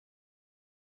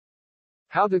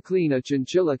How to clean a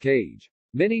chinchilla cage.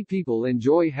 Many people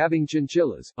enjoy having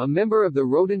chinchillas, a member of the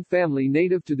rodent family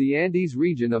native to the Andes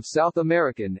region of South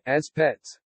America, as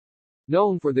pets.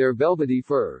 Known for their velvety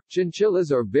fur,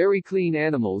 chinchillas are very clean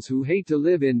animals who hate to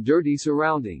live in dirty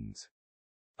surroundings.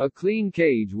 A clean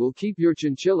cage will keep your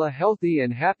chinchilla healthy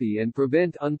and happy and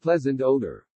prevent unpleasant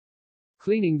odor.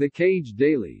 Cleaning the cage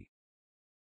daily.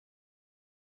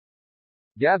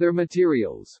 Gather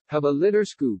materials. Have a litter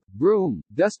scoop, broom,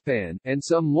 dustpan, and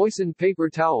some moistened paper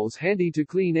towels handy to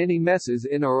clean any messes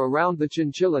in or around the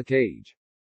chinchilla cage.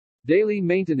 Daily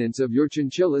maintenance of your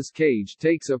chinchilla's cage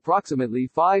takes approximately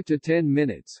 5 to 10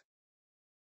 minutes.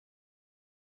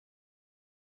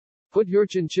 Put your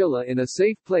chinchilla in a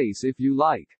safe place if you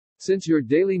like. Since your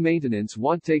daily maintenance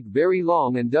won't take very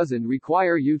long and doesn't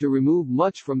require you to remove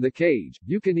much from the cage,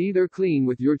 you can either clean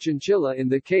with your chinchilla in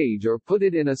the cage or put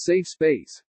it in a safe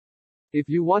space. If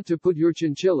you want to put your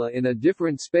chinchilla in a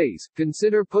different space,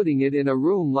 consider putting it in a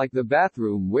room like the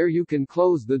bathroom where you can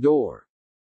close the door.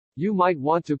 You might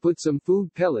want to put some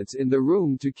food pellets in the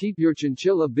room to keep your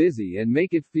chinchilla busy and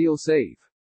make it feel safe.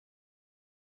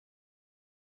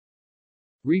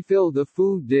 Refill the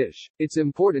food dish. It's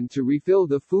important to refill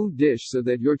the food dish so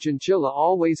that your chinchilla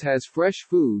always has fresh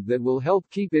food that will help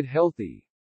keep it healthy.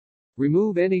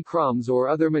 Remove any crumbs or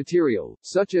other material,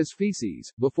 such as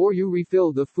feces, before you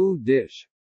refill the food dish.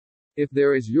 If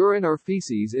there is urine or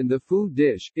feces in the food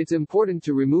dish, it's important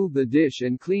to remove the dish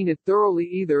and clean it thoroughly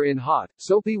either in hot,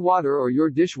 soapy water or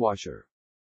your dishwasher.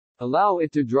 Allow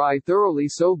it to dry thoroughly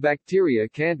so bacteria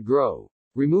can't grow.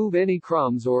 Remove any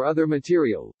crumbs or other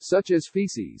material, such as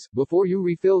feces, before you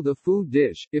refill the food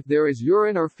dish. If there is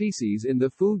urine or feces in the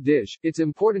food dish, it's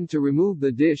important to remove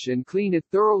the dish and clean it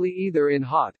thoroughly either in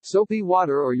hot, soapy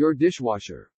water or your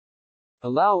dishwasher.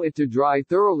 Allow it to dry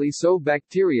thoroughly so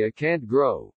bacteria can't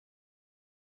grow.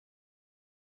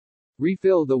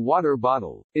 Refill the water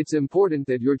bottle. It's important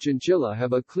that your chinchilla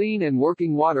have a clean and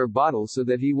working water bottle so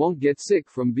that he won't get sick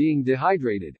from being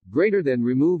dehydrated. Greater than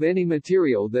remove any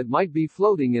material that might be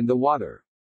floating in the water.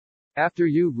 After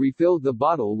you've refilled the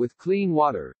bottle with clean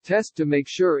water, test to make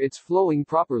sure it's flowing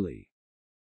properly.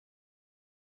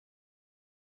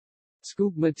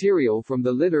 Scoop material from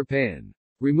the litter pan.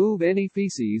 Remove any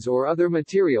feces or other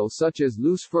material such as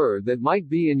loose fur that might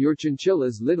be in your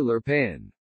chinchilla's litter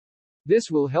pan.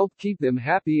 This will help keep them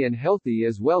happy and healthy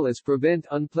as well as prevent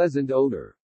unpleasant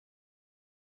odor.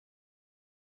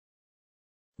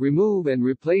 Remove and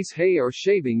replace hay or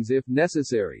shavings if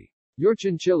necessary. Your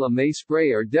chinchilla may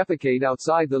spray or defecate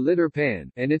outside the litter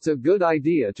pan, and it's a good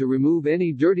idea to remove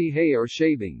any dirty hay or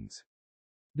shavings.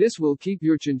 This will keep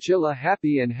your chinchilla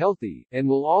happy and healthy, and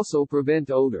will also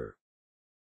prevent odor.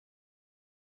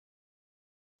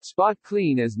 Spot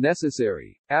clean as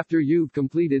necessary. After you've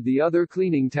completed the other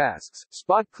cleaning tasks,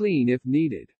 spot clean if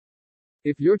needed.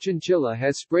 If your chinchilla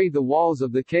has sprayed the walls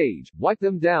of the cage, wipe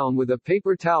them down with a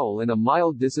paper towel and a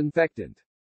mild disinfectant.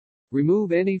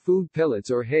 Remove any food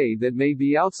pellets or hay that may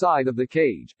be outside of the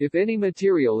cage. If any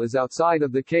material is outside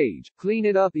of the cage, clean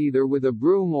it up either with a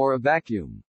broom or a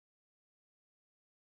vacuum.